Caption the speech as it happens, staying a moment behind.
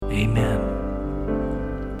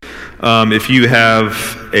Amen. If you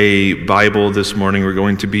have a Bible this morning, we're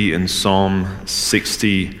going to be in Psalm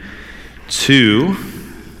 62.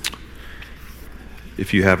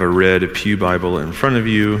 If you have a red pew Bible in front of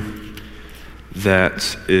you,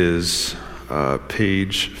 that is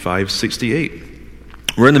page 568.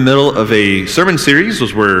 We're in the middle of a sermon series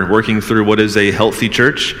as we're working through what is a healthy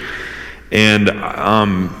church. And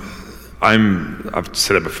I've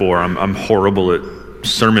said it before, I'm horrible at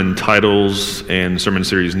sermon titles and sermon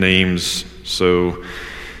series names. So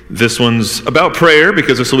this one's about prayer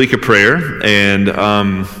because it's a week of prayer. And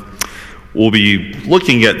we'll be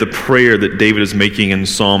looking at the prayer that David is making in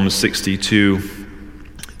Psalm 62.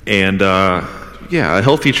 And a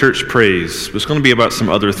healthy church prays. It's going to be about some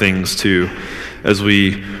other things too as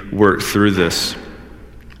we work through this.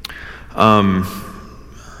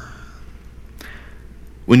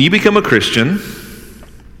 When you become a Christian,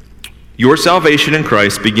 your salvation in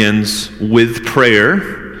Christ begins with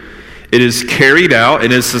prayer. It is carried out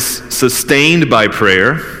and is sustained by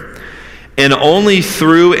prayer. And only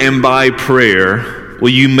through and by prayer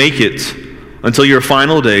will you make it until your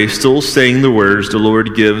final day, still saying the words, "The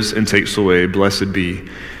Lord gives and takes away. Blessed be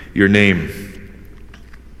your name."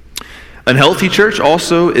 A healthy church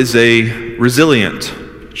also is a resilient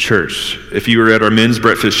church. If you were at our men's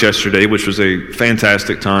breakfast yesterday, which was a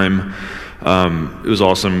fantastic time, it was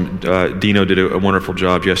awesome. Dino did a wonderful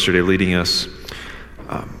job yesterday leading us.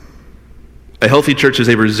 A healthy church is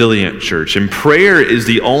a resilient church, and prayer is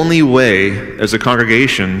the only way as a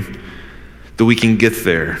congregation that we can get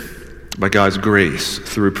there by God's grace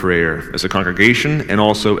through prayer as a congregation and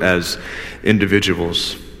also as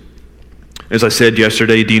individuals. As I said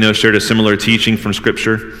yesterday, Dino shared a similar teaching from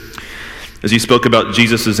Scripture as he spoke about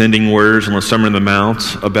Jesus' ending words on the Sermon on the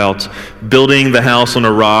Mount about building the house on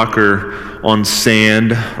a rock or on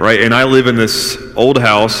sand, right? And I live in this old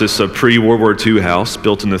house. It's a pre-World War II house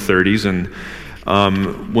built in the 30s. And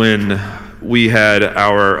when we had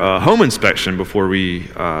our home inspection before we,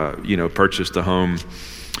 purchased the home,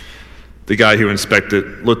 the guy who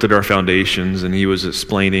inspected looked at our foundations and he was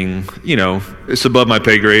explaining, it's above my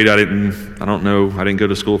pay grade. I didn't go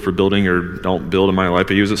to school for building or don't build in my life,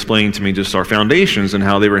 but he was explaining to me just our foundations and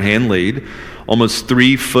how they were hand laid, almost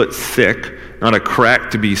 3 foot thick, not a crack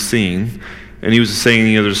to be seen. And he was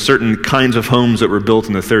saying, there's certain kinds of homes that were built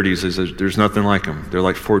in the 30s. There's nothing like them. They're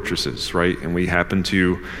like fortresses, right? And we happened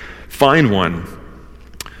to find one.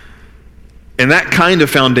 And that kind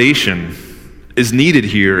of foundation is needed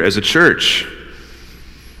here as a church.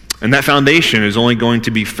 And that foundation is only going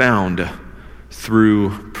to be found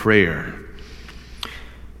through prayer.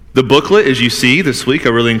 The booklet, as you see this week, I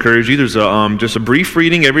really encourage you, there's just a brief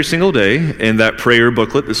reading every single day in that prayer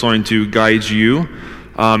booklet that's going to guide you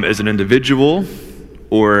as an individual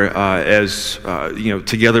or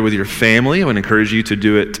together with your family. I would encourage you to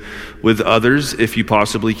do it with others if you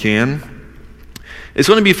possibly can. It's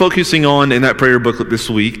going to be focusing on, in that prayer booklet this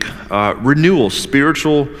week, renewal,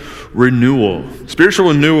 spiritual renewal. Spiritual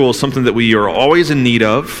renewal is something that we are always in need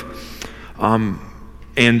of.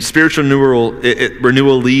 And spiritual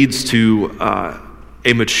renewal leads to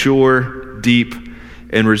a mature, deep,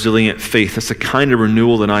 and resilient faith. That's the kind of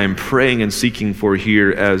renewal that I am praying and seeking for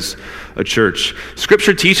here as a church.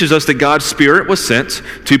 Scripture teaches us that God's Spirit was sent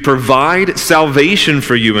to provide salvation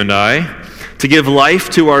for you and I, to give life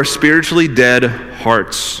to our spiritually dead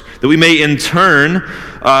hearts, that we may in turn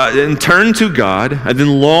to God and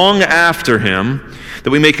then long after Him,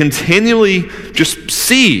 that we may continually just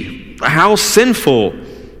see how sinful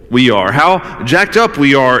we are, how jacked up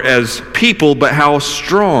we are as people, but how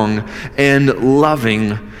strong and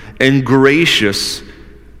loving and gracious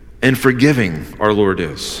and forgiving our Lord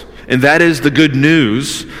is. And that is the good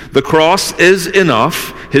news. The cross is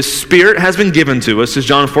enough. His Spirit has been given to us. As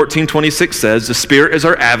John 14:26 says, the Spirit is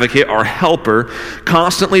our advocate, our helper,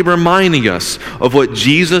 constantly reminding us of what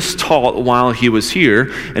Jesus taught while He was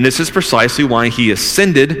here. And this is precisely why He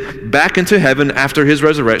ascended back into heaven after His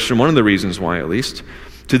resurrection, one of the reasons why at least,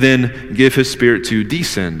 to then give His Spirit to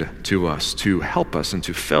descend to us, to help us and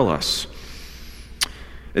to fill us.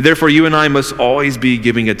 And therefore, you and I must always be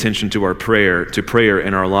giving attention to our prayer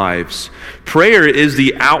in our lives. Prayer is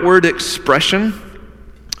the outward expression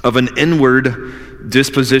of an inward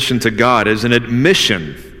disposition to God, as an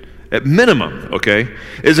admission, at minimum,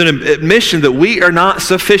 is an admission that we are not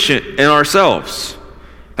sufficient in ourselves.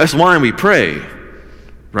 That's why we pray,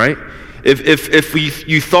 right? If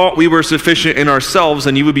you thought we were sufficient in ourselves,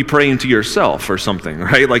 then you would be praying to yourself or something,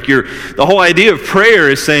 right? Like the whole idea of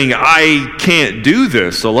prayer is saying, I can't do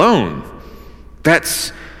this alone.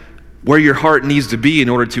 That's where your heart needs to be in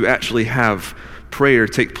order to actually have prayer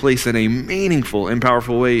take place in a meaningful and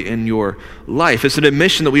powerful way in your life. It's an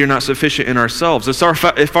admission that we are not sufficient in ourselves.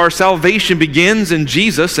 If our salvation begins in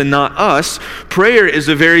Jesus and not us, prayer is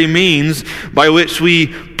the very means by which we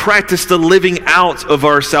practice the living out of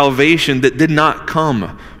our salvation that did not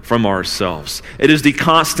come from ourselves. It is the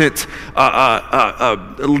constant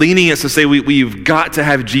leaning us to say we've got to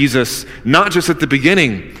have Jesus, not just at the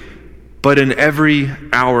beginning, but in every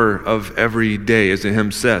hour of every day, as the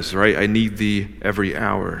hymn says, right? I need thee every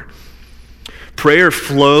hour. Prayer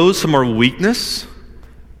flows from our weakness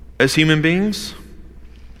as human beings.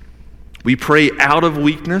 We pray out of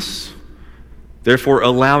weakness, therefore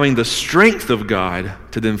allowing the strength of God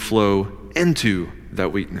to then flow into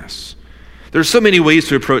that weakness. There's so many ways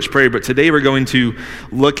to approach prayer, but today we're going to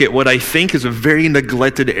look at what I think is a very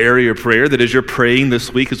neglected area of prayer, that as you're praying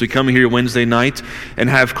this week, as we come here Wednesday night and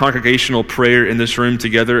have congregational prayer in this room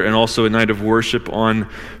together, and also a night of worship on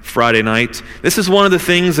Friday night. This is one of the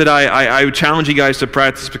things that I would challenge you guys to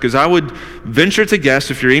practice, because I would venture to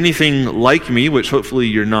guess, if you're anything like me, which hopefully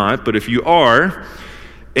you're not, but if you are,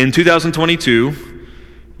 in 2022,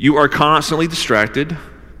 you are constantly distracted.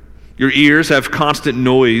 Your ears have constant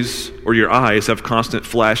noise, or your eyes have constant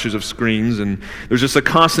flashes of screens, and there's just a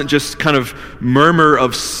constant just kind of murmur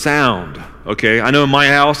of sound, okay? I know in my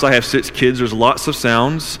house, I have 6 kids, there's lots of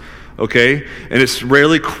sounds, okay? And it's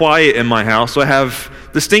rarely quiet in my house, so I have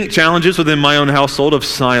distinct challenges within my own household of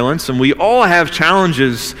silence, and we all have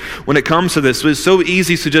challenges when it comes to this. It's so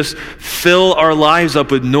easy to just fill our lives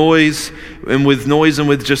up with noise and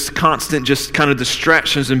with just constant just kind of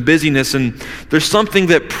distractions and busyness, and there's something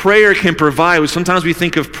that prayer can provide. Sometimes we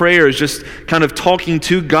think of prayer as just kind of talking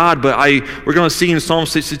to God, but we're going to see in Psalm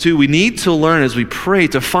 62, we need to learn as we pray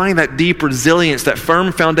to find that deep resilience, that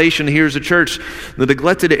firm foundation here as a church. The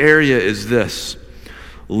neglected area is this: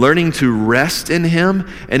 learning to rest in Him,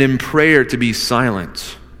 and in prayer to be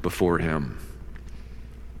silent before Him.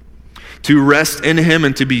 To rest in Him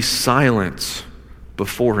and to be silent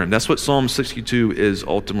before Him. That's what Psalm 62 is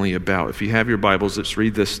ultimately about. If you have your Bibles, let's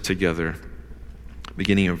read this together,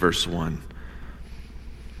 beginning of verse 1.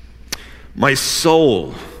 My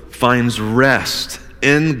soul finds rest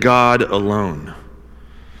in God alone.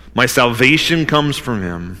 My salvation comes from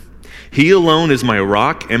Him. He alone is my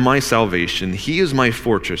rock and my salvation. He is my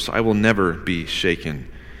fortress. I will never be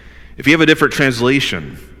shaken. If you have a different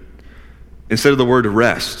translation, instead of the word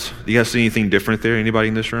rest, do you guys see anything different there? Anybody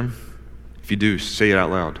in this room? If you do, say it out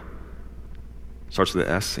loud. Starts with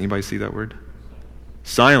the S. Anybody see that word?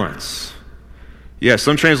 Silence. Yeah,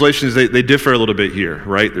 some translations, they differ a little bit here,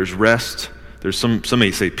 right? There's rest. There's some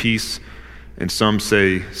may say peace, and some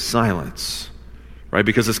say silence, right?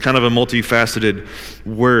 Because it's kind of a multifaceted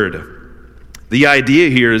word. The idea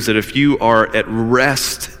here is that if you are at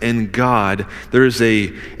rest in God, there is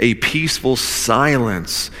a peaceful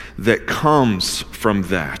silence that comes from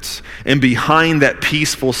that. And behind that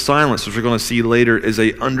peaceful silence, which we're going to see later, is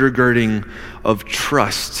a undergirding of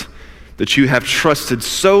trust. That you have trusted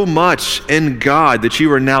so much in God that you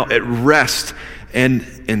are now at rest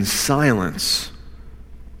and in silence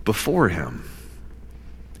before Him.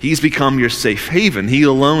 He's become your safe haven. He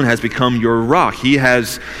alone has become your rock. He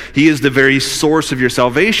is the very source of your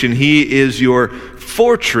salvation. He is your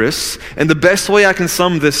fortress. And the best way I can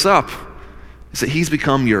sum this up is that He's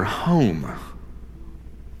become your home.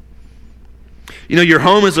 You know, your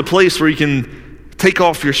home is a place where you can take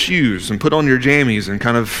off your shoes and put on your jammies and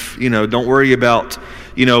kind of, don't worry about,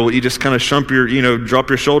 you just kind of drop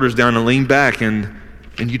your shoulders down and lean back and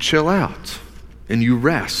you chill out and you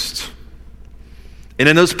rest. And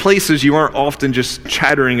in those places, you aren't often just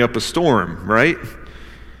chattering up a storm, right?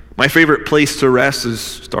 My favorite place to rest is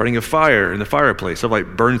starting a fire in the fireplace.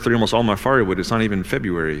 I've burned through almost all my firewood. It's not even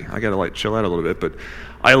February. I got to chill out a little bit. But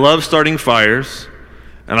I love starting fires,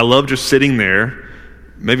 and I love just sitting there,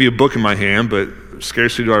 maybe a book in my hand, but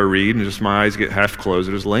scarcely do I read, and just my eyes get half closed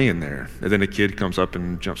and just laying there. And then a kid comes up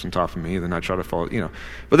and jumps on top of me, and then I try to follow,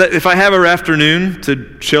 But if I have an afternoon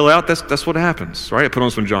to chill out, that's what happens, right? I put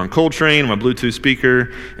on some John Coltrane, my Bluetooth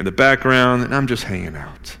speaker in the background, and I'm just hanging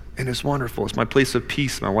out. And it's wonderful. It's my place of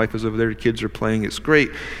peace. My wife is over there. The kids are playing. It's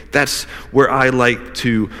great. That's where I like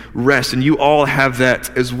to rest. And you all have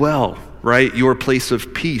that as well, right? Your place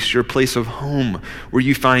of peace, your place of home, where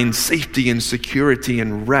you find safety and security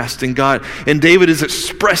and rest in God. And David is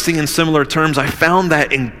expressing in similar terms, I found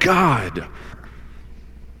that in God.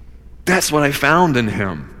 That's what I found in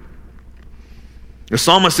Him. The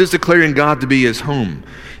psalmist is declaring God to be his home.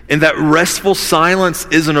 And that restful silence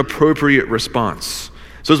is an appropriate response.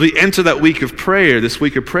 So as we enter that week of prayer, this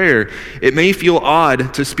week of prayer, it may feel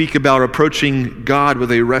odd to speak about approaching God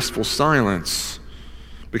with a restful silence.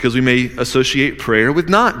 because we may associate prayer with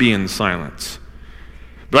not being silent.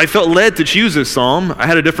 But I felt led to choose this psalm. I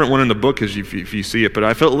had a different one in the book if you see it, but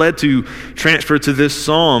I felt led to transfer to this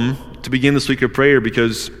psalm to begin this week of prayer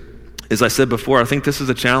because, as I said before, I think this is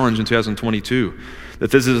a challenge in 2022,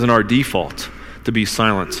 that this isn't our default to be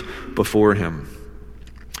silent before him.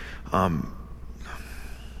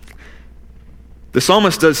 The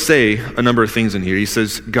psalmist does say a number of things in here. He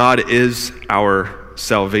says, God is our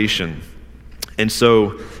salvation. And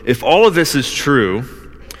so if all of this is true,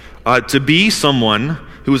 to be someone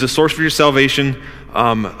who is a source for your salvation,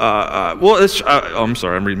 I'm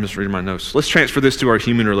sorry, I'm misreading my notes. Let's transfer this to our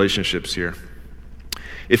human relationships here.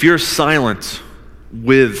 If you're silent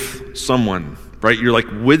with someone, right, you're like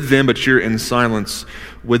with them, but you're in silence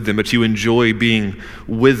with them, but you enjoy being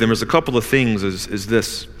with them, there's a couple of things is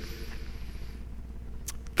this.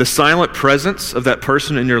 The silent presence of that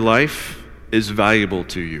person in your life is valuable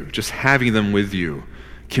to you. Just having them with you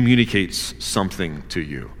communicates something to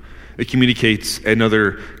you. It communicates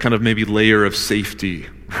another kind of maybe layer of safety,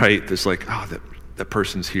 right? That's like, oh, that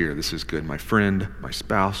person's here. This is good. My friend, my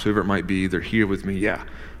spouse, whoever it might be, they're here with me. Yeah,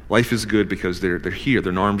 life is good because they're here.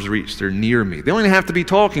 They're in arm's reach. They're near me. They don't even have to be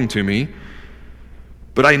talking to me,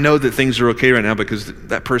 but I know that things are okay right now because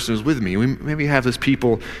that person is with me. We maybe have those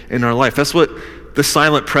people in our life. That's what the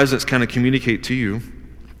silent presence kind of communicate to you.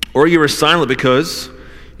 Or you are silent because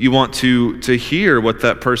you want to hear what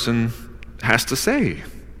that person has to say.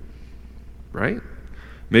 Right?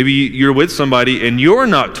 Maybe you're with somebody and you're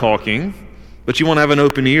not talking, but you want to have an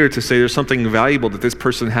open ear to say there's something valuable that this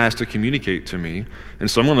person has to communicate to me.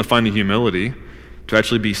 And so I'm going to find the humility to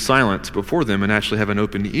actually be silent before them and actually have an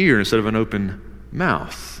open ear instead of an open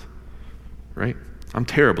mouth. Right? I'm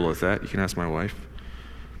terrible at that. You can ask my wife.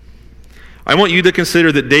 I want you to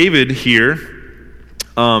consider that David here,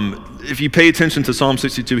 if you pay attention to Psalm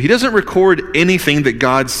 62, he doesn't record anything that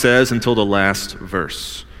God says until the last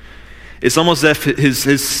verse. It's almost as if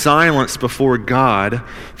his silence before God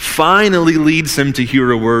finally leads him to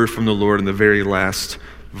hear a word from the Lord in the very last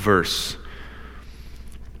verse.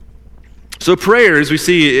 So prayer, as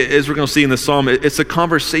we're going to see in the psalm, it's a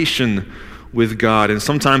conversation with God, and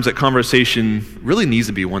sometimes that conversation really needs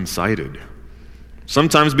to be one-sided.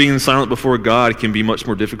 Sometimes being silent before God can be much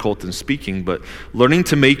more difficult than speaking, but learning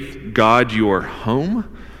to make God your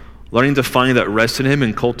home, learning to find that rest in him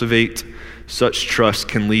and cultivate such trust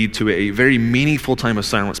can lead to a very meaningful time of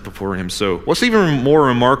silence before him. So what's even more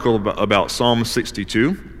remarkable about Psalm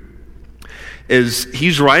 62 is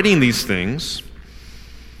he's writing these things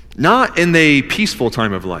not in a peaceful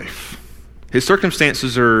time of life. His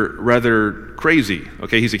circumstances are rather crazy.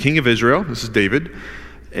 Okay, he's a king of Israel. This is David.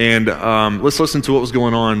 And let's listen to what was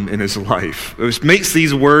going on in his life. It makes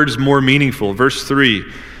these words more meaningful. Verse 3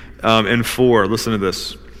 and 4, listen to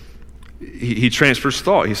this. He transfers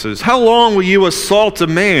thought. He says, "How long will you assault a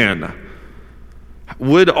man?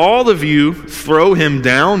 Would all of you throw him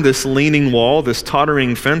down this leaning wall, this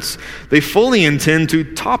tottering fence? They fully intend to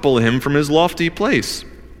topple him from his lofty place.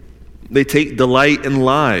 They take delight in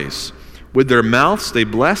lies. With their mouths they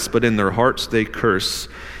bless, but in their hearts they curse.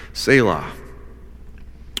 Selah."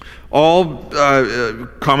 All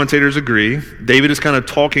commentators agree. David is kind of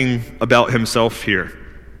talking about himself here.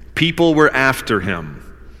 People were after him.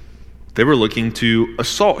 They were looking to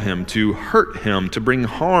assault him, to hurt him, to bring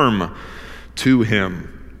harm to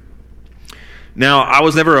him. Now, I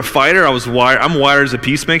was never a fighter. I'm wired as a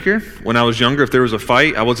peacemaker. When I was younger, if there was a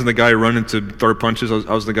fight, I wasn't the guy running to throw punches.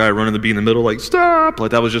 I was the guy running to be in the middle, like, stop.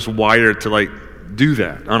 Like, that was just wired to, like, do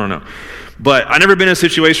that. I don't know. But I've never been in a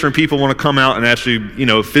situation where people want to come out and actually,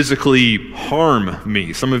 physically harm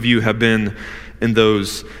me. Some of you have been in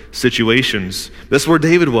those situations. That's where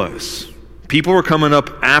David was. People were coming up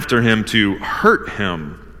after him to hurt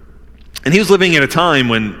him. And he was living at a time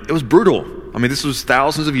when it was brutal. I mean, this was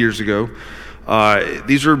thousands of years ago.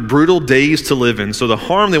 These were brutal days to live in. So the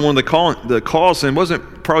harm they wanted to cause him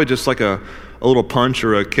wasn't probably just like a little punch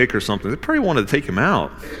or a kick or something. They probably wanted to take him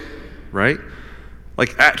out, right?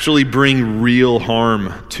 Like actually bring real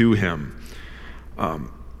harm to him.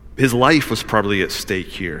 His life was probably at stake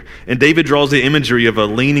here. And David draws the imagery of a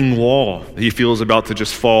leaning wall he feels about to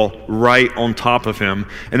just fall right on top of him.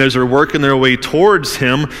 And as they're working their way towards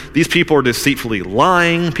him, these people are deceitfully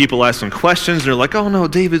lying. People ask them questions. And they're like, oh no,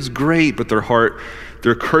 David's great. But their heart,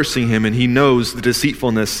 they're cursing him. And he knows the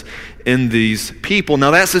deceitfulness in these people.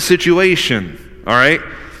 Now that's a situation, all right?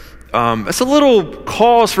 That's a little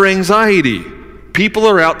cause for anxiety. People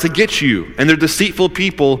are out to get you, and they're deceitful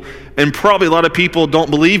people, and probably a lot of people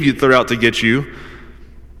don't believe you they're out to get you.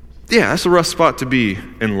 Yeah, that's a rough spot to be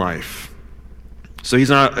in life. So he's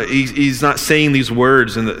not saying these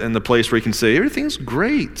words in the place where he can say, everything's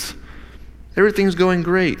great. Everything's going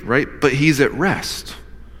great, right? But he's at rest.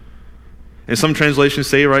 And some translations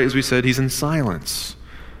say, right, as we said, he's in silence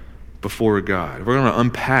before God. We're going to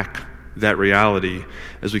unpack that reality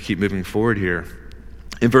as we keep moving forward here.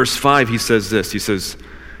 In verse 5, he says this. He says,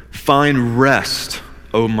 "Find rest,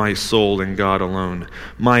 O my soul, in God alone.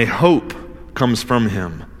 My hope comes from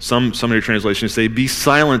him." Some of your translations say, "Be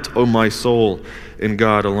silent, O my soul, in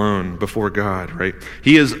God alone," before God, right?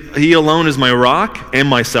 He alone is my rock and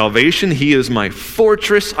my salvation. He is my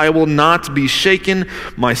fortress. I will not be shaken.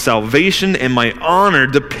 My salvation and my honor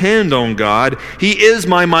depend on God. He is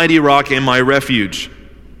my mighty rock and my refuge.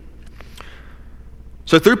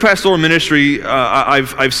 So through pastoral ministry,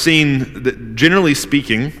 I've seen that, generally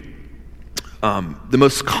speaking, the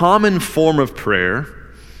most common form of prayer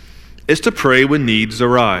is to pray when needs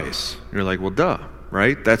arise. You're like, well, duh,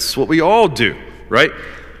 right? That's what we all do, right?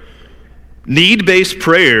 Need-based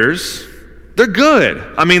prayers, they're good.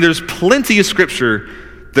 I mean, there's plenty of scripture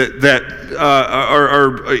that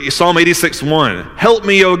are Psalm 86:1. "Help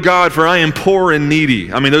me, O God, for I am poor and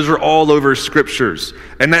needy." I mean, those are all over scriptures.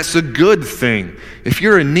 And that's a good thing. If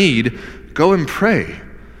you're in need, go and pray.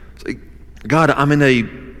 It's like, God, I'm in a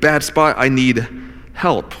bad spot. I need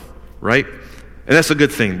help, right? And that's a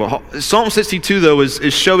good thing. But Psalm 62, though,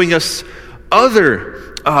 is showing us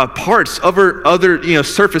other parts, other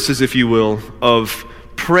surfaces, if you will, of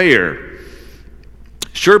prayer.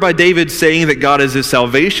 Sure, by David saying that God is his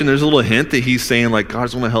salvation, there's a little hint that he's saying, like,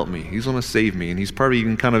 God's going to help me. He's going to save me. And he's probably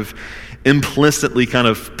even kind of implicitly kind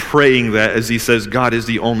of praying that as he says, God is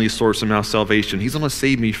the only source of my salvation. He's going to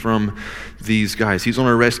save me from these guys. He's going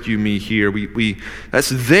to rescue me here. That's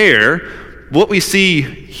there. What we see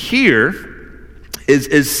here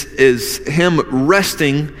is him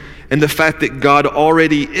resting in the fact that God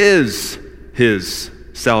already is his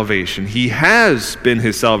salvation. He has been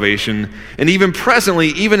his salvation. And even presently,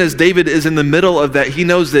 even as David is in the middle of that, he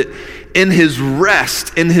knows that in his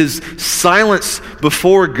rest, in his silence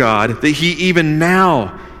before God, that he even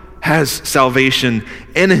now has salvation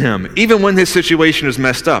in him, even when his situation is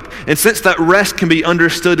messed up. And since that rest can be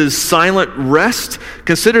understood as silent rest,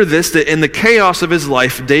 consider this, that in the chaos of his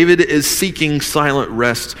life, David is seeking silent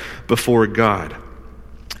rest before God.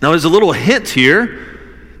 Now, there's a little hint here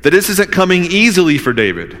that this isn't coming easily for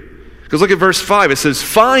David. Because look at verse 5. It says,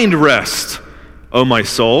 "Find rest, O my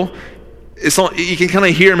soul." You can kind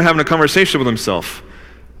of hear him having a conversation with himself.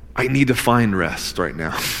 I need to find rest right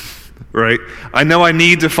now, right? I know I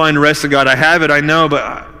need to find rest in God. I have it, I know,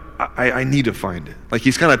 but I need to find it. Like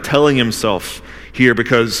he's kind of telling himself here,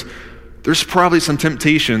 because there's probably some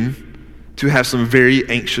temptation to have some very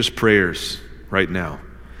anxious prayers right now.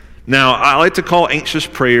 Now, I like to call anxious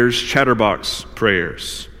prayers chatterbox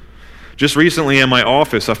prayers. Just recently in my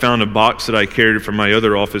office, I found a box that I carried from my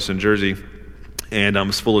other office in Jersey, and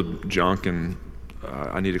it's full of junk, and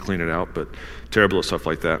I need to clean it out, but terrible at stuff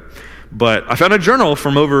like that. But I found a journal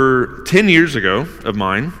from over 10 years ago of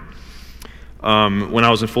mine, when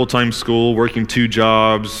I was in full-time school, working 2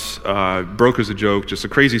 jobs, broke as a joke, just a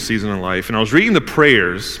crazy season in life. And I was reading the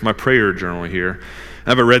prayers, my prayer journal here.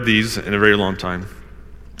 I haven't read these in a very long time.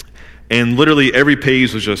 And literally every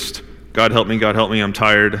page was just, God help me, I'm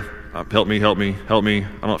tired. Help me.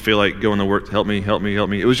 I don't feel like going to work. Help me.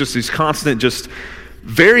 It was just these constant, just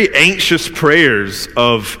very anxious prayers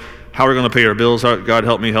of how we're going to pay our bills. God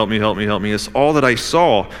help me. It's all that I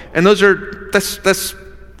saw. And that's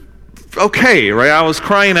okay, right? I was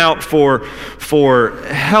crying out for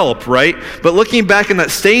help, right? But looking back in that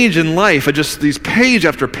stage in life, I just these page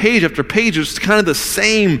after page after page, it's kind of the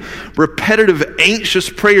same repetitive, anxious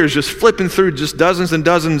prayers, just flipping through just dozens and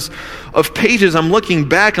dozens of pages. I'm looking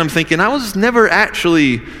back, I'm thinking, I was never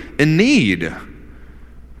actually in need.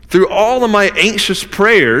 Through all of my anxious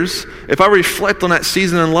prayers, if I reflect on that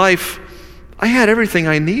season in life, I had everything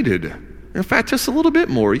I needed. In fact, just a little bit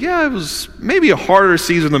more. Yeah, it was maybe a harder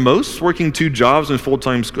season than most, working 2 jobs in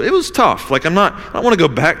full-time school. It was tough. Like I don't want to go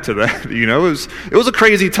back to that, It was a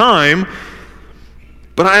crazy time,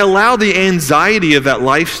 but I allowed the anxiety of that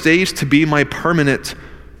life stage to be my permanent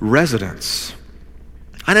residence.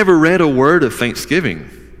 I never read a word of thanksgiving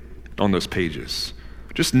on those pages.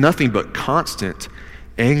 Just nothing but constant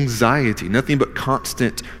anxiety, nothing but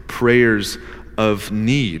constant prayers of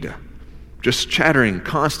need. Just chattering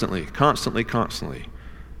constantly.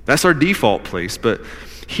 That's our default place, but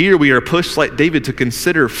here we are pushed like David to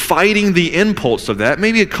consider fighting the impulse of that.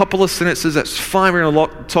 Maybe a couple of sentences, that's fine. We're going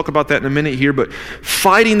to talk about that in a minute here, but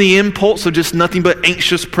fighting the impulse of just nothing but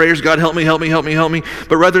anxious prayers, God help me,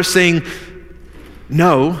 but rather saying,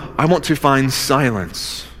 no, I want to find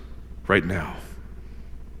silence right now.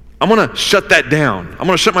 I'm going to shut that down. I'm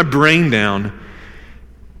going to shut my brain down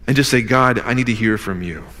and just say, God, I need to hear from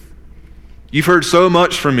you. You've heard so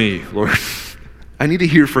much from me, Lord. I need to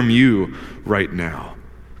hear from you right now.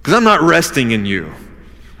 Because I'm not resting in you,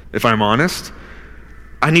 if I'm honest.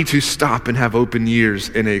 I need to stop and have open ears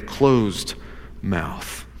and a closed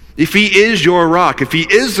mouth. If he is your rock, if he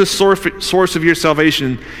is the source of your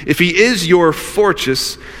salvation, if he is your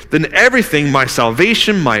fortress, then everything, my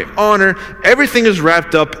salvation, my honor, everything is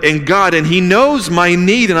wrapped up in God, and he knows my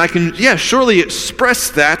need, and I can, surely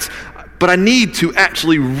express that, but I need to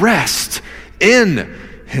actually rest in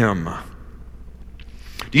him.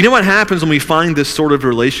 Do you know what happens when we find this sort of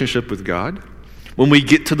relationship with God? When we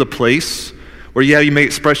get to the place where, you may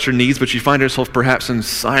express your needs, but you find yourself perhaps in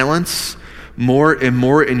silence more and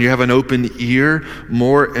more, and you have an open ear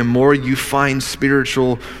more and more, you find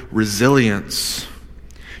spiritual resilience.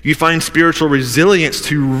 You find spiritual resilience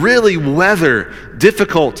to really weather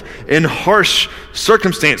difficult and harsh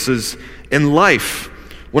circumstances in life.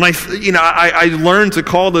 When I learned to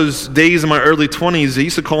call those days in my early 20s, I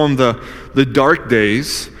used to call them the dark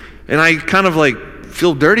days, and I kind of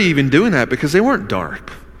feel dirty even doing that because they weren't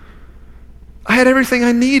dark. I had everything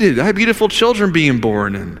I needed. I had beautiful children being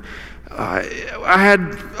born, and I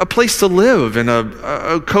had a place to live, and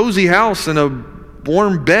a cozy house, and a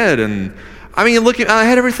warm bed, and I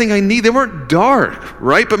had everything I need. They weren't dark,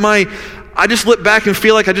 right? But I just look back and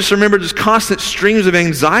feel like I just remember just constant streams of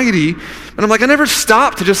anxiety, and I'm like, I never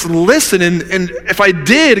stopped to just listen, and if I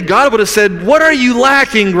did, God would have said, what are you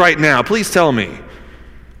lacking right now? Please tell me.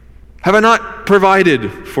 Have I not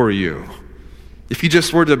provided for you? If you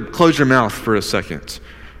just were to close your mouth for a second,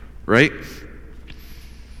 right?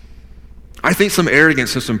 I think some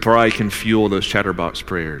arrogance and some pride can fuel those chatterbox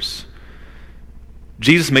prayers.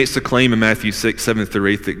 Jesus makes the claim in Matthew 6, 7 through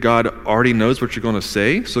 8 that God already knows what you're going to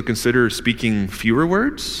say, so consider speaking fewer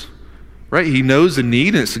words, right? He knows the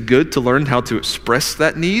need, and it's good to learn how to express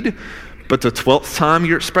that need, but the 12th time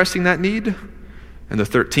you're expressing that need, and the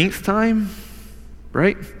 13th time,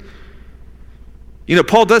 right?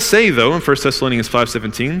 Paul does say, though, in 1 Thessalonians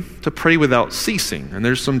 5:17, to pray without ceasing. And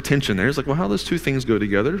there's some tension there. It's like, well, how do those two things go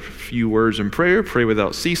together? Few words in prayer, pray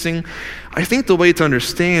without ceasing. I think the way to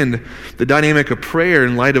understand the dynamic of prayer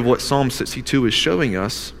in light of what Psalm 62 is showing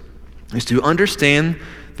us is to understand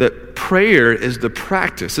that prayer is the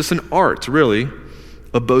practice. It's an art, really,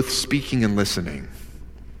 of both speaking and listening.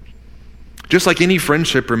 Just like any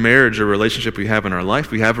friendship or marriage or relationship we have in our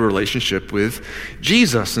life, we have a relationship with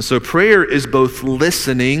Jesus. And so prayer is both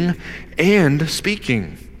listening and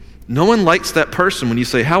speaking. No one likes that person when you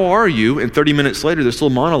say, how are you? And 30 minutes later, they're still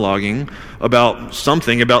monologuing about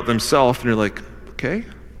something about themselves. And you're like, okay,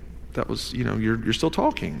 that was, you're still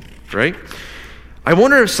talking, right? I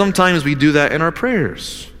wonder if sometimes we do that in our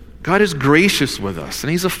prayers. God is gracious with us,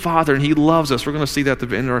 and he's a father, and he loves us. We're going to see that at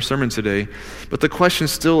the end of our sermon today. But the question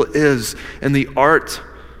still is, in the art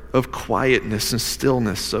of quietness and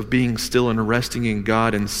stillness, of being still and resting in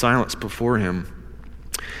God in silence before him.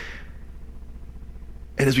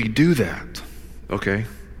 And as we do that, okay,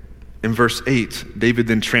 in verse 8, David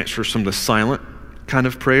then transfers from the silent kind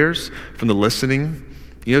of prayers, from the listening,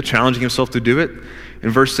 challenging himself to do it. In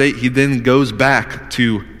verse 8, he then goes back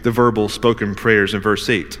to the verbal spoken prayers in verse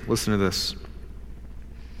 8. Listen to this.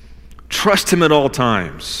 Trust him at all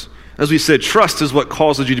times. As we said, trust is what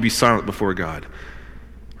causes you to be silent before God.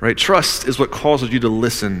 Right? Trust is what causes you to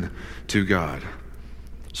listen to God.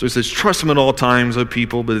 So he says, trust him at all times, O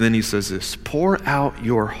people. But then he says this, pour out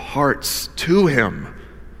your hearts to him.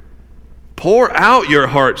 Pour out your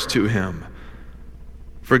hearts to him.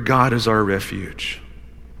 For God is our refuge.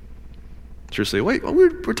 So you say, wait, we're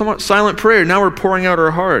talking about silent prayer. Now we're pouring out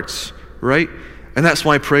our hearts, right? And that's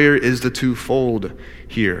why prayer is the twofold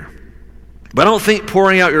here. But I don't think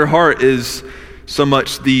pouring out your heart is so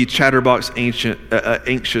much the chatterbox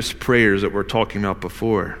anxious prayers that we're talking about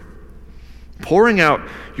before. Pouring out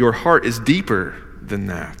your heart is deeper than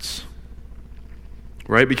that,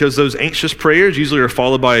 right? Because those anxious prayers usually are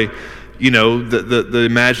followed by, the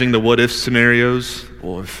imagining the what-if scenarios.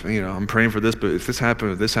 Well, if, I'm praying for this, but if this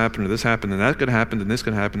happened, or this happened, or this happened, then that could happen, then this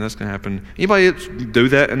could happen, that's going to happen. Anybody do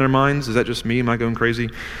that in their minds? Is that just me? Am I going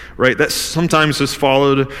crazy? Right? That's sometimes just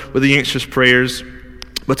followed with the anxious prayers.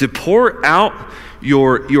 But to pour out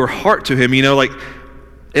your heart to him,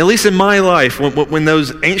 at least in my life, when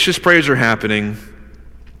those anxious prayers are happening,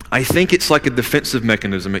 I think it's like a defensive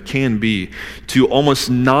mechanism. It can be to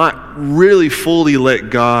almost not really fully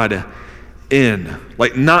let God in,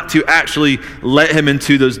 like not to actually let him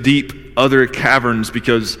into those deep other caverns,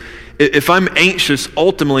 because if I'm anxious,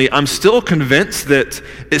 ultimately, I'm still convinced that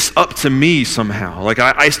it's up to me somehow. Like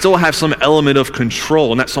I still have some element of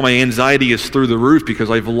control, and that's why my anxiety is through the roof, because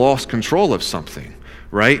I've lost control of something,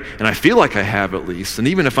 right? And I feel like I have, at least. And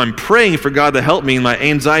even if I'm praying for God to help me and my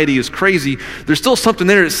anxiety is crazy, there's still something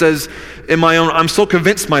there that says in my own, I'm still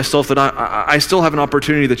convinced myself that I still have an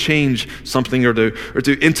opportunity to change something or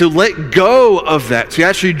to let go of that, to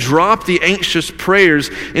actually drop the anxious prayers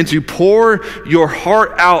and to pour your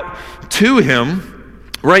heart out to Him,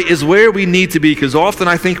 right, is where we need to be. Because often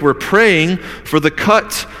I think we're praying for the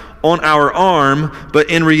cut on our arm, but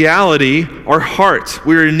in reality, our heart,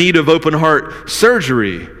 we're in need of open heart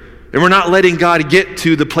surgery. And we're not letting God get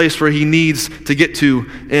to the place where He needs to get to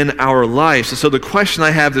in our lives. And so the question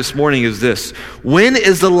I have this morning is this: when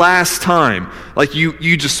is the last time, like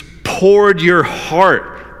you just poured your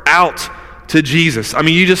heart out to Jesus? I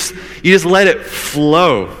mean, you just let it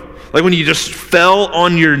flow. Like when you just fell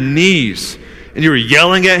on your knees and you were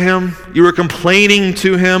yelling at Him, you were complaining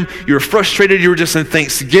to Him, you were frustrated, you were just in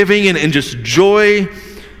thanksgiving and just joy.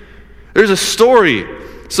 There's a story,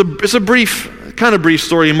 it's a brief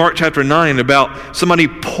story in Mark chapter 9 about somebody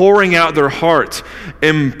pouring out their heart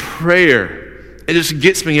in prayer. It just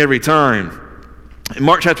gets me every time. In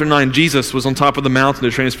Mark chapter 9, Jesus was on top of the mountain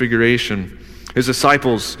of Transfiguration. His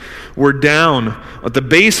disciples were down at the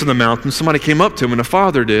base of the mountain. Somebody came up to him, and a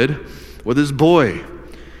father did, with his boy.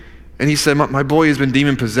 And he said, my boy has been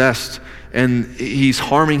demon-possessed, and he's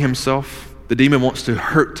harming himself. The demon wants to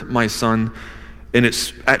hurt my son, and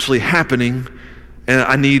it's actually happening,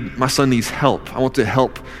 and my son needs help. I want to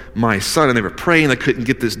help my son. And they were praying. They couldn't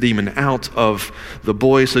get this demon out of the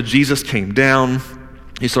boy. So Jesus came down.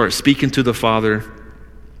 He started speaking to the father,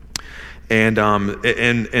 and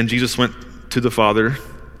Jesus went to the father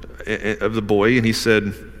of the boy, and he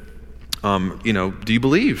said, do you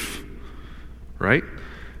believe? Right?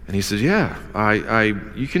 And he says, yeah,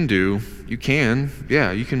 you can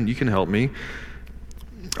help me.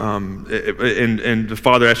 And the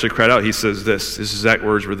father actually cried out. He says his exact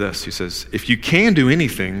words were this. He says, if you can do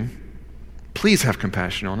anything, please have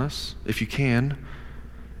compassion on us, if you can.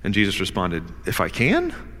 And Jesus responded, if I can?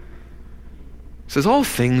 He says, all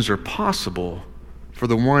things are possible for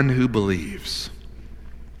the one who believes.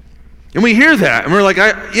 And we hear that, and we're like,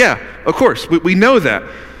 yeah, of course, we know that.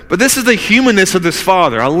 But this is the humanness of this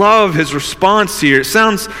father. I love his response here. It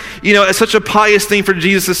sounds, it's such a pious thing for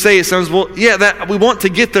Jesus to say. It sounds, well, yeah, that we want to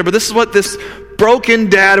get there, but this is what this broken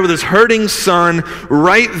dad with his hurting son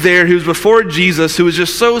right there, who was before Jesus, who was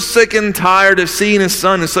just so sick and tired of seeing his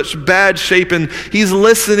son in such bad shape, and he's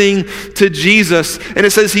listening to Jesus, and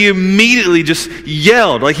it says he immediately just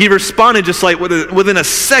yelled, like he responded just like within a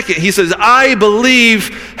second. He says, I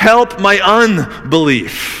believe, help my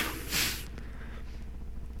unbelief.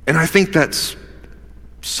 And I think that's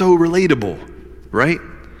so relatable, right?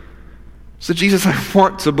 So Jesus, I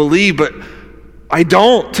want to believe, but I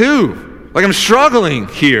don't too. Like I'm struggling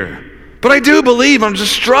here. But I do believe, I'm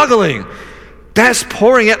just struggling. That's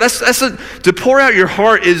pouring out. To pour out your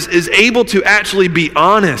heart is able to actually be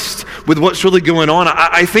honest with what's really going on.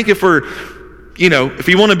 I think if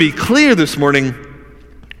you want to be clear this morning,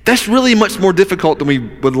 that's really much more difficult than we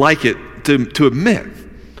would like it to admit.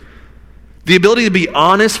 The ability to be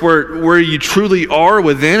honest where you truly are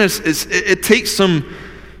within it takes some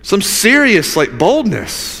serious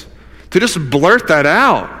boldness to just blurt that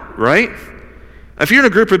out, right? If you're in a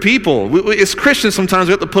group of people, as Christians sometimes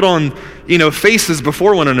we have to put on faces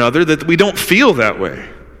before one another that we don't feel that way.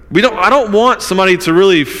 I don't want somebody to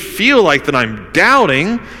really feel like that I'm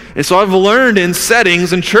doubting, and so I've learned in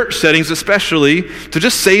settings, in church settings especially, to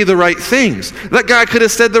just say the right things. That guy could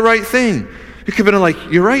have said the right thing. He could have been like,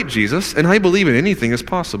 you're right, Jesus, and I believe in anything is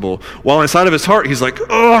possible. While inside of his heart, he's like,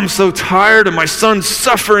 oh, I'm so tired and my son's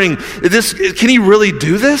suffering. Can he really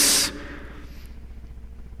do this?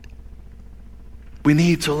 We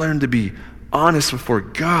need to learn to be honest before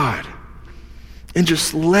God and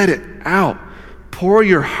just let it out. Pour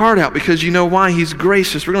your heart out, because you know why? He's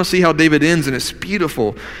gracious. We're going to see how David ends, and it's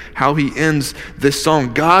beautiful how he ends this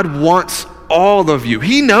song. God wants all of you.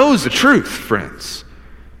 He knows the truth, friends.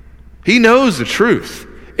 He knows the truth,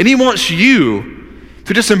 and he wants you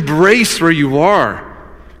to just embrace where you are.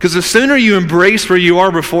 Because the sooner you embrace where you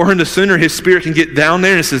are before him, the sooner his Spirit can get down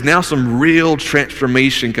there and it says, now some real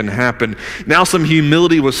transformation can happen. Now some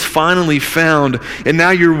humility was finally found, and now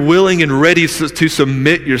you're willing and ready to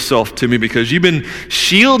submit yourself to me, because you've been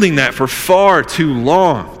shielding that for far too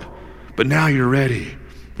long. But now you're ready.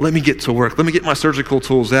 Let me get to work. Let me get my surgical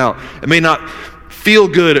tools out. It may not feel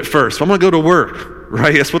good at first, but I'm going to go to work.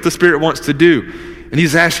 Right? That's what the Spirit wants to do. And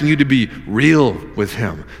he's asking you to be real with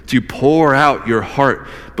him, to pour out your heart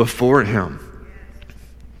before him.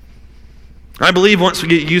 I believe once we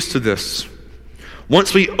get used to this,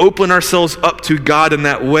 once we open ourselves up to God in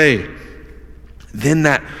that way, then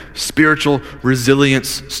that spiritual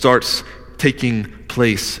resilience starts taking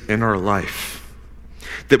place in our life.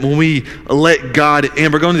 That when we let God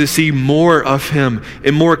in, we're going to see more of him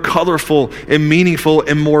in more colorful and meaningful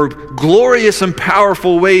and more glorious and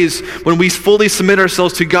powerful ways when we fully submit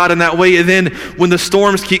ourselves to God in that way. And then when the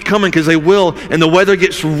storms keep coming, because they will, and the weather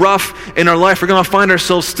gets rough in our life, we're going to find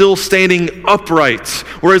ourselves still standing upright.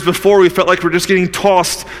 Whereas before we felt like we're just getting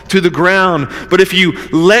tossed to the ground. But if you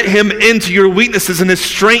let him into your weaknesses and his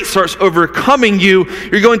strength starts overcoming you,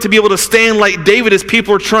 you're going to be able to stand like David as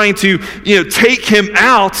people are trying to, take him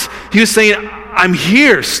out. He was saying, I'm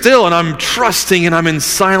here still, and I'm trusting, and I'm in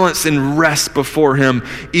silence and rest before him,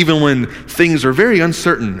 even when things are very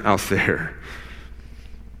uncertain out there.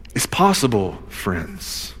 It's possible,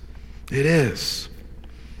 friends. It is.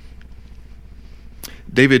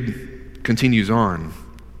 David continues on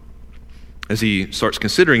as he starts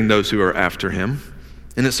considering those who are after him,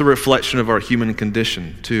 and it's a reflection of our human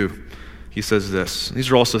condition, too. He says this: these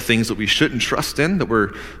are also things that we shouldn't trust in, that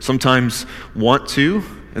we're sometimes want to,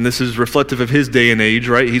 and this is reflective of his day and age,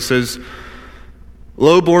 right? He says,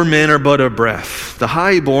 low-born men are but a breath, the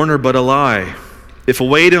high-born are but a lie. If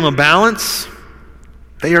weighed in a balance,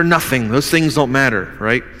 they are nothing. Those things don't matter,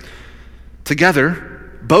 right?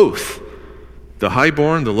 Together, both, the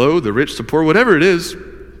high-born, the low, the rich, the poor, whatever it is,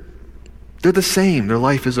 they're the same. Their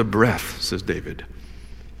life is a breath, says David.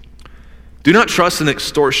 Do not trust in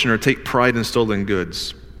extortion or take pride in stolen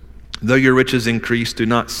goods. Though your riches increase, do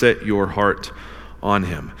not set your heart on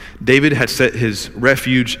him. David had set his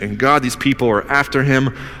refuge in God. These people are after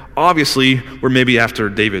him. Obviously, we're maybe after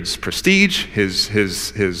David's prestige,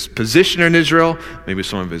 his position in Israel, maybe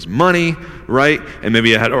some of his money, right? And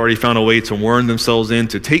maybe they had already found a way to worm themselves in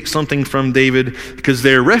to take something from David, because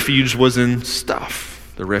their refuge was in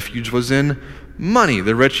stuff. Their refuge was in money.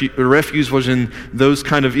 The refuge was in those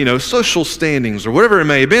kind of, social standings or whatever it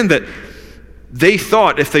may have been, that they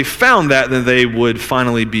thought if they found that, then they would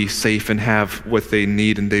finally be safe and have what they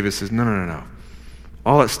need. And David says, no.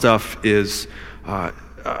 All that stuff is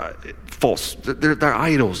false. They're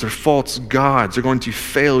idols. They're false gods. They're going to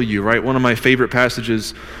fail you, right? One of my favorite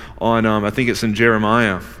passages on, I think it's in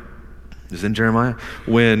Jeremiah. Is it in Jeremiah?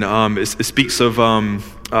 When it speaks of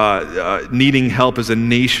needing help as a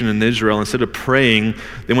nation in Israel. Instead of praying,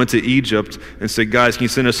 they went to Egypt and said, guys, can you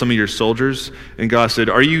send us some of your soldiers? And God said,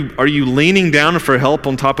 are you leaning down for help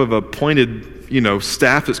on top of a pointed,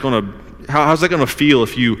 staff that's going to, how's that going to feel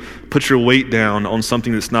if you put your weight down on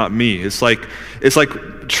something that's not me? It's like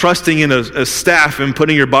trusting in a staff and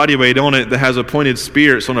putting your body weight on it that has a pointed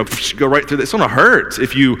spear. It's going to go right through. It's going to hurt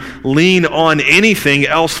if you lean on anything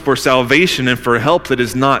else for salvation and for help that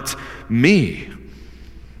is not me.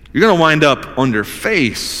 You're going to wind up on your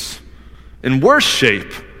face in worse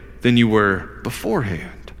shape than you were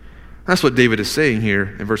beforehand. That's what David is saying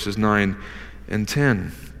here in verses 9 and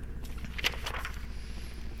 10.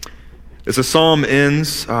 As the psalm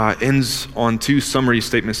ends on two summary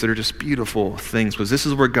statements that are just beautiful things, because this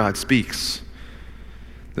is where God speaks.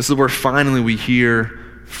 This is where finally we hear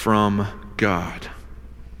from God.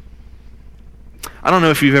 I don't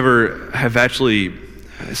know if you've ever have actually,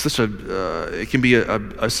 it can be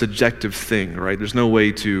a subjective thing, right? There's no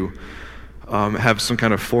way to have some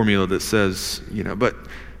kind of formula that says, but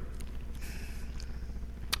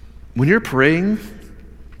when you're praying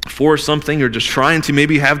for something, or just trying to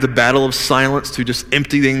maybe have the battle of silence to just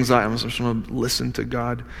empty the anxiety, I'm just going to listen to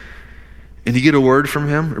God, and you get a word from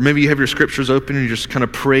him, or maybe you have your scriptures open and you're just kind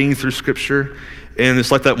of praying through scripture, and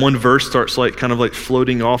it's like that one verse starts kind of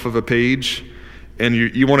floating off of a page, and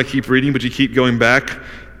you want to keep reading, but you keep going back,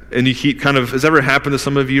 and you keep kind of, has ever happened to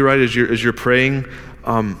some of you, right, as you're praying?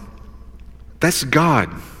 That's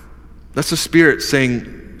God. That's the Spirit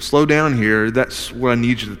saying, slow down here, that's what I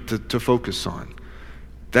need you to focus on.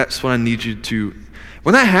 That's what I need you to.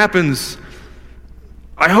 When that happens,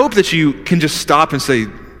 I hope that you can just stop and say,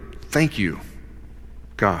 thank you,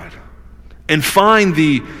 God. And find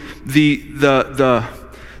the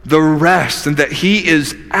rest, and that he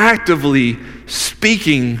is actively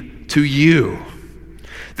speaking to you.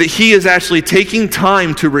 That he is actually taking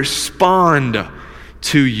time to respond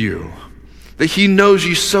to you. That he knows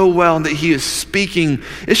you so well, and that he is speaking.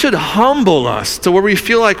 It should humble us to where we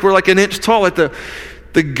feel like we're like an inch tall, like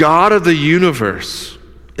the God of the universe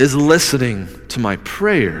is listening to my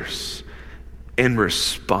prayers and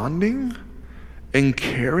responding and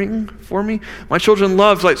caring for me. My children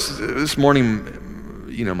love, this morning,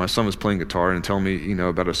 my son was playing guitar and telling me,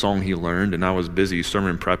 about a song he learned, and I was busy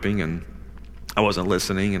sermon prepping, and I wasn't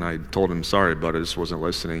listening, and I told him, sorry, but I just wasn't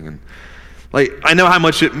listening. And I know how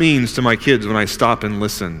much it means to my kids when I stop and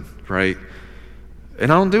listen, right?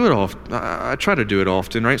 And I don't do it often. I try to do it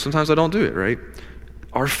often, right? Sometimes I don't do it, right?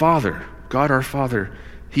 Our Father, God our Father,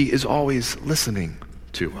 he is always listening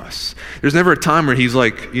to us. There's never a time where he's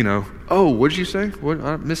like, oh, what did you say? What?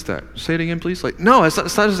 I missed that. Say it again, please. No, that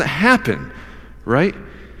doesn't happen, right?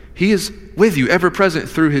 He is with you, ever present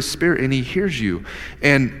through his Spirit, and he hears you.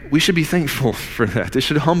 And we should be thankful for that. It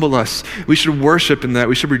should humble us. We should worship in that.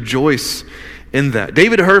 We should rejoice in that.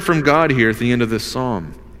 David heard from God here at the end of this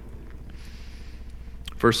psalm.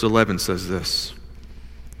 Verse 11 says this: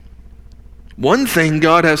 one thing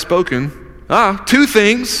God has spoken, two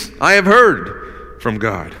things I have heard from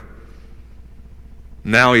God.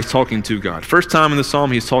 Now he's talking to God. First time in the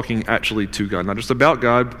psalm, he's talking actually to God, not just about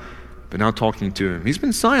God, but now talking to him. He's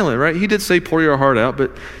been silent, right? He did say, pour your heart out,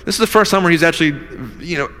 but this is the first time where he's actually,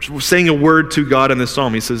 saying a word to God in this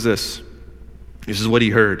psalm. He says this. This is what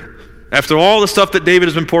he heard. After all the stuff that David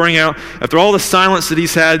has been pouring out, after all the silence that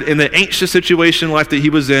he's had in the anxious situation in life that he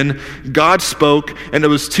was in, God spoke, and it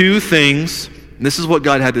was two things. And this is what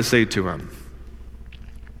God had to say to him.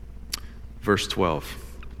 Verse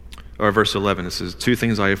 11, it says, two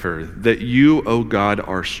things I have heard, that you, O God,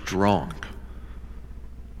 are strong.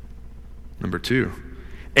 Number 2,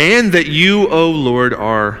 and that you, O Lord,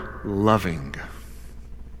 are loving.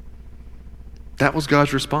 That was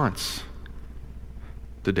God's response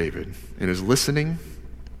to David. In his listening,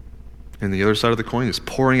 and the other side of the coin is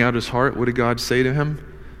pouring out his heart. What did God say to him?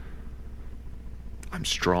 I'm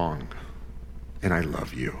strong, and I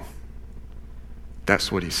love you.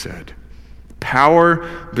 That's what he said.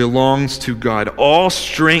 Power belongs to God. All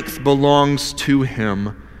strength belongs to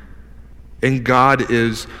him. And God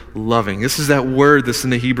is loving. This is that word that's in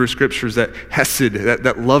the Hebrew Scriptures, that hesed,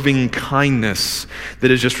 that loving kindness that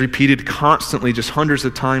is just repeated constantly, just hundreds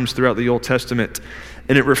of times throughout the Old Testament.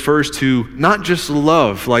 And it refers to not just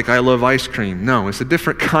love, like I love ice cream. No, it's a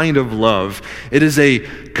different kind of love. It is a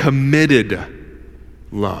committed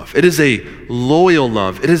love. It is a loyal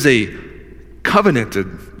love. It is a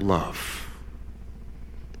covenanted love.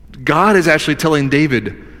 God is actually telling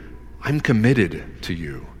David, I'm committed to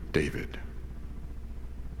you, David.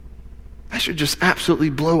 That should just absolutely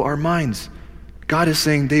blow our minds. God is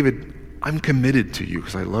saying, David, I'm committed to you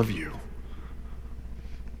because I love you.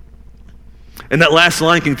 And that last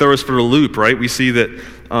line can throw us for a loop, right? We see that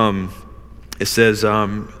it says,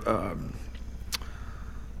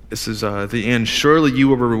 this is the end, surely you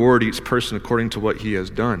will reward each person according to what he has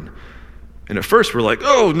done. And at first we're like,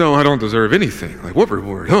 oh, no, I don't deserve anything. Like, what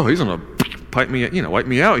reward? Oh, he's going to wipe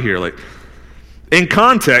me out here. In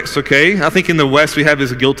context, okay, I think in the West we have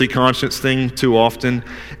this guilty conscience thing too often.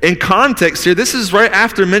 In context here, this is right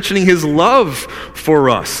after mentioning his love for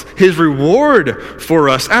us, his reward for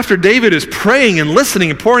us. After David is praying and listening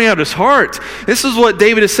and pouring out his heart, this is what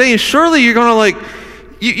David is saying. Surely you're going to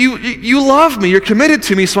you love me, you're committed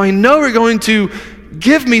to me, so I know you're going to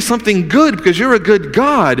give me something good because you're a good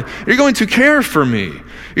God. You're going to care for me.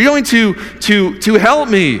 You're going to help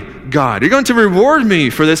me, God. You're going to reward me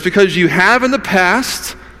for this because you have in the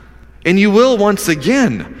past and you will once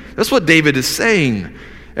again. That's what David is saying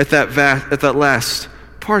at that last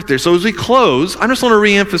part there. So as we close, I just want to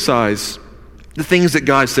reemphasize the things that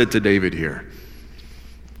God said to David here.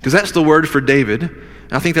 Because that's the word for David.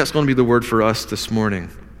 And I think that's going to be the word for us this morning.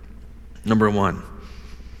 Number 1.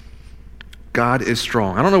 God is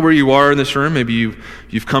strong. I don't know where you are in this room. Maybe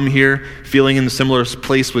you've come here feeling in a similar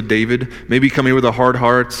place with David. Maybe you come here with a hard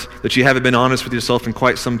heart, that you haven't been honest with yourself in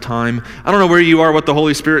quite some time. I don't know where you are, what the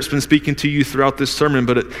Holy Spirit's been speaking to you throughout this sermon,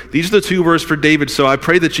 but these are the 2 words for David. So I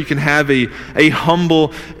pray that you can have a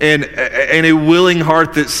humble and a willing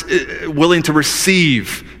heart that's willing to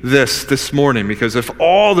receive this morning, because if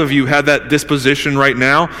all of you had that disposition right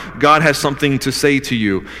now, God has something to say to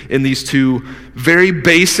you in these 2 very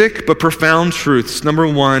basic but profound truths. Number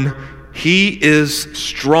 1, he is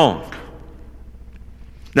strong.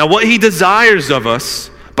 Now, what he desires of us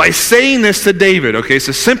by saying this to David, okay, it's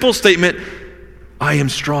a simple statement, I am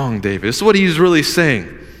strong, David. This is what he's really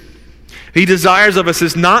saying. He desires of us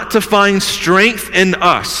is not to find strength in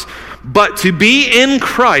us, but to be in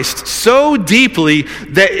Christ so deeply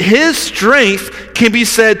that his strength can be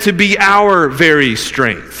said to be our very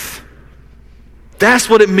strength. That's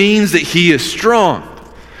what it means that he is strong.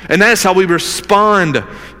 And that's how we respond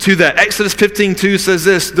to that. Exodus 15:2 says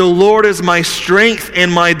this, the Lord is my strength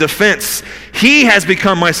and my defense. He has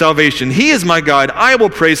become my salvation. He is my God. I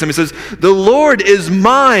will praise him. He says, the Lord is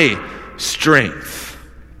my strength.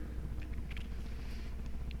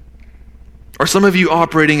 Are some of you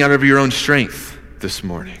operating out of your own strength this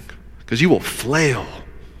morning? Because you will flail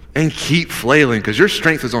and keep flailing because your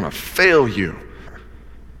strength is going to fail you.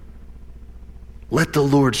 Let the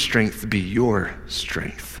Lord's strength be your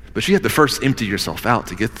strength. But you have to first empty yourself out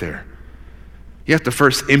to get there. You have to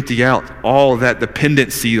first empty out all that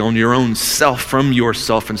dependency on your own self from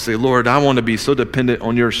yourself and say, Lord, I want to be so dependent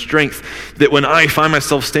on your strength that when I find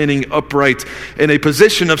myself standing upright in a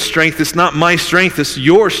position of strength, it's not my strength, it's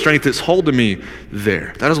your strength that's holding me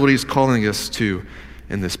there. That is what he's calling us to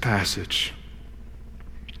in this passage.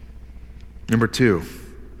 Number 2,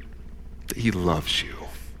 that he loves you.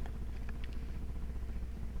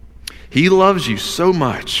 He loves you so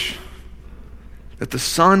much that the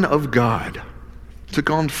Son of God took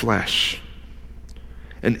on flesh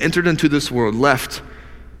and entered into this world, left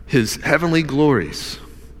his heavenly glories,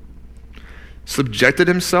 subjected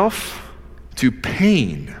himself to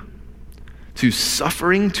pain, to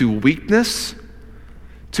suffering, to weakness,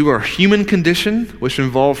 to our human condition, which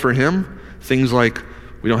involved for him things like,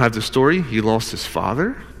 we don't have the story, he lost his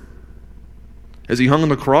father. As he hung on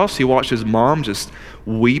the cross, he watched his mom just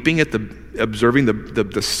weeping at observing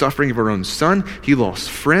the suffering of her own son. He lost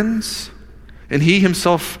friends. And he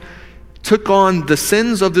himself took on the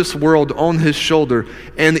sins of this world on his shoulder.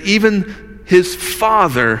 And even his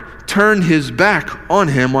father turned his back on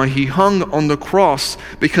him while he hung on the cross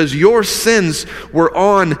because your sins were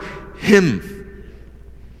on him.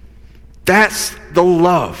 That's the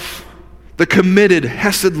love, the committed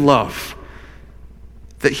Hesed love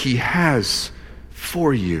that he has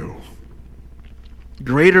for you.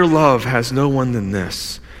 Greater love has no one than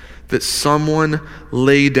this, that someone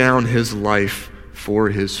lay down his life for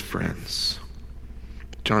his friends.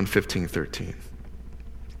 John 15:13.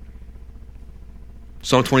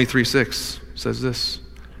 Psalm 23:6 says this,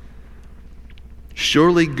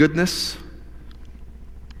 surely goodness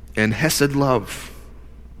and Hesed love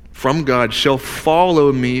from God shall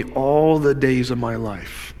follow me all the days of my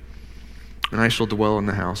life, and I shall dwell in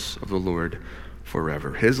the house of the Lord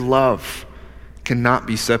forever. His love cannot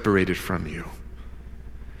be separated from you.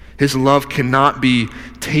 His love cannot be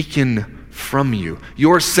taken from you.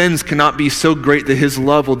 Your sins cannot be so great that his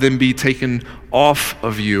love will then be taken off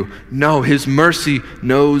of you. No, his mercy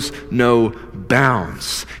knows no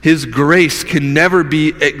bounds. His grace can never be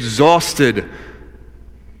exhausted.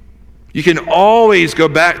 You can always go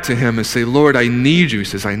back to him and say, Lord, I need you. He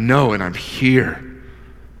says, I know, and I'm here.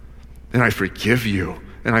 And I forgive you,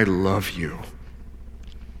 and I love you.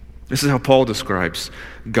 This is how Paul describes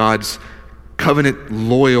God's covenant,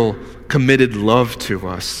 loyal, committed love to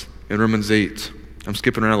us in Romans 8. I'm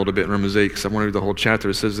skipping around a little bit in Romans 8 because I want to read the whole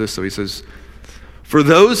chapter. It says this. So he says, for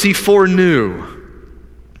those he foreknew,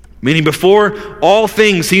 meaning before all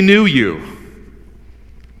things he knew you,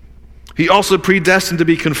 he also predestined to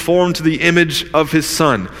be conformed to the image of his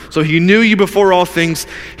Son. So he knew you before all things.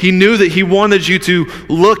 He knew that he wanted you to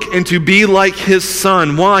look and to be like his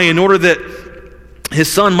Son. Why? In order that his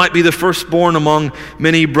Son might be the firstborn among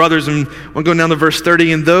many brothers. And we're going down to verse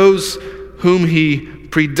 30. And those whom he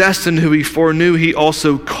predestined, who he foreknew, he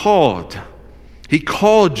also called. He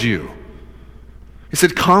called you. He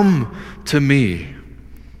said, come to me.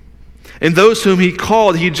 And those whom he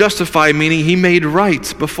called, he justified, meaning he made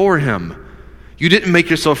right before him. You didn't make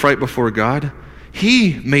yourself right before God.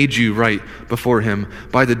 He made you right before him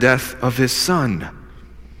by the death of his Son.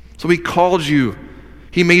 So he called you.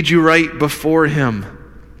 He made you right before him.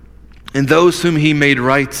 And those whom he made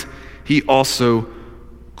right, he also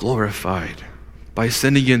glorified by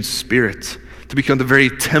sending in Spirit to become the very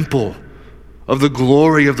temple of the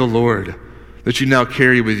glory of the Lord that you now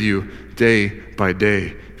carry with you day by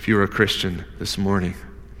day if you're a Christian this morning.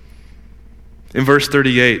 In verse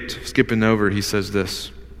 38, skipping over, he says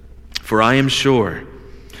this, for I am sure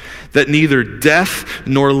that neither death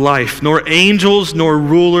nor life, nor angels nor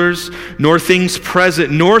rulers, nor things present,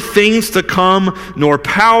 nor things to come, nor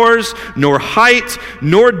powers, nor height,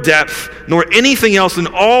 nor depth, nor anything else in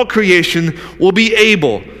all creation will be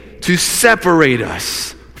able to separate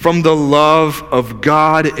us from the love of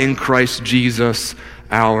God in Christ Jesus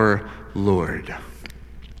our Lord.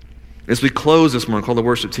 As we close this morning, call the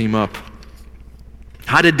worship team up.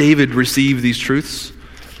 How did David receive these truths?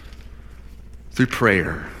 Through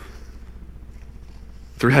prayer.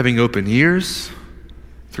 Through having open ears,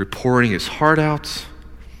 through pouring his heart out,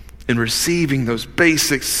 and receiving those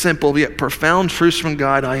basic, simple, yet profound truths from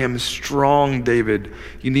God. I am strong, David.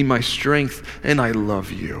 You need my strength, and I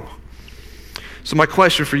love you. So my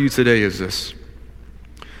question for you today is this.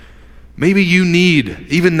 Maybe you need,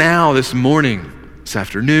 even now, this morning, this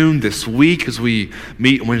afternoon, this week, as we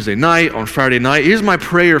meet Wednesday night, on Friday night. Here's my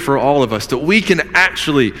prayer for all of us, that we can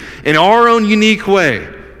actually, in our own unique way,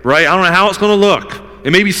 right? I don't know how it's going to look.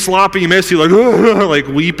 It may be sloppy, messy, like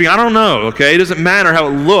weeping. I don't know, okay? It doesn't matter how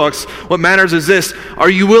it looks. What matters is this. Are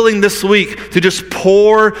you willing this week to just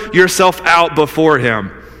pour yourself out before him?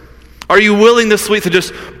 Are you willing this week to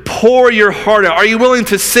just pour your heart out? Are you willing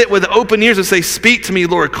to sit with open ears and say, speak to me,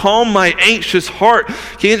 Lord. Calm my anxious heart.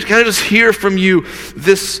 Can I just hear from you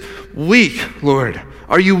this week, Lord?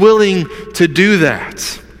 Are you willing to do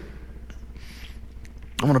that?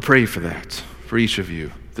 I want to pray for that, for each of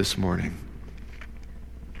you this morning.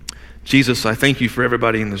 Jesus, I thank you for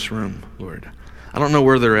everybody in this room, Lord. I don't know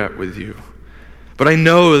where they're at with you, but I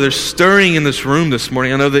know there's stirring in this room this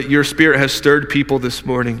morning. I know that your Spirit has stirred people this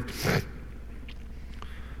morning.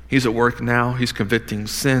 He's at work now. He's convicting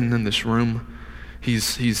sin in this room.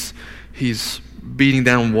 He's beating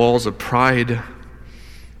down walls of pride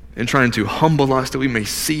and trying to humble us that we may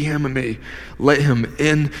see him and may let him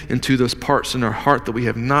into those parts in our heart that we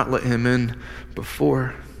have not let him in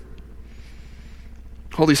before.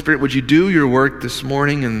 Holy Spirit, would you do your work this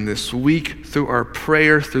morning and this week through our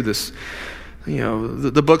prayer, through this,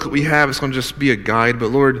 the book that we have is going to just be a guide.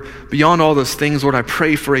 But Lord, beyond all those things, Lord, I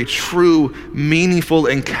pray for a true, meaningful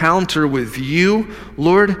encounter with you,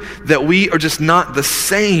 Lord, that we are just not the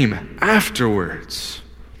same afterwards.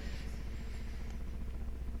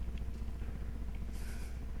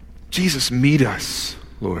 Jesus, meet us,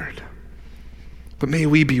 Lord. But may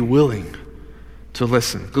we be willing to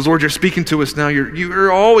listen. Because, Lord, you're speaking to us now.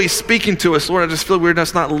 You're always speaking to us. Lord, I just feel we're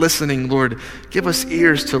just not listening, Lord. Give us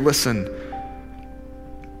ears to listen.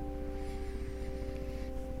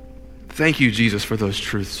 Thank you, Jesus, for those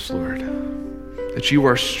truths, Lord. That you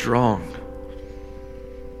are strong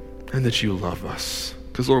and that you love us.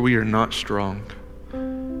 Because, Lord, we are not strong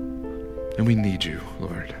and we need you,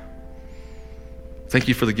 Lord. Thank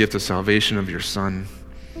you for the gift of salvation of your Son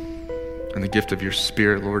and the gift of your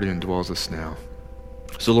Spirit, Lord, who indwells us now.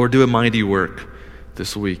 So, Lord, do a mighty work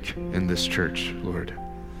this week in this church, Lord.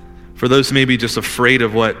 For those who may be just afraid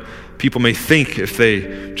of what people may think if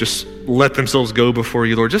they just let themselves go before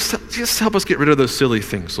you, Lord, just help us get rid of those silly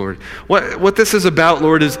things, Lord. What this is about,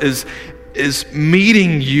 Lord, is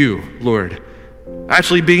meeting you, Lord.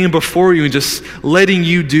 Actually being before you and just letting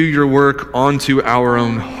you do your work onto our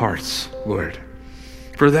own hearts, Lord.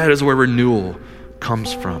 For that is where renewal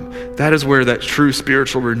comes from. That is where that true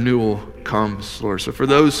spiritual renewal comes, Lord. So for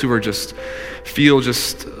those who are feel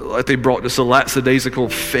like they brought just a lackadaisical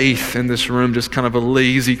faith in this room, just kind of a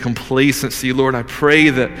lazy complacency, Lord, I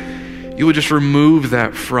pray that you would just remove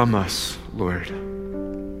that from us, Lord.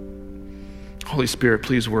 Holy Spirit,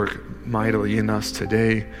 please work mightily in us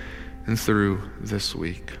today and through this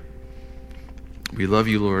week. We love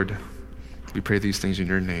you, Lord. We pray these things in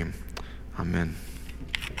your name. Amen.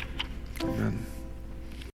 Amen.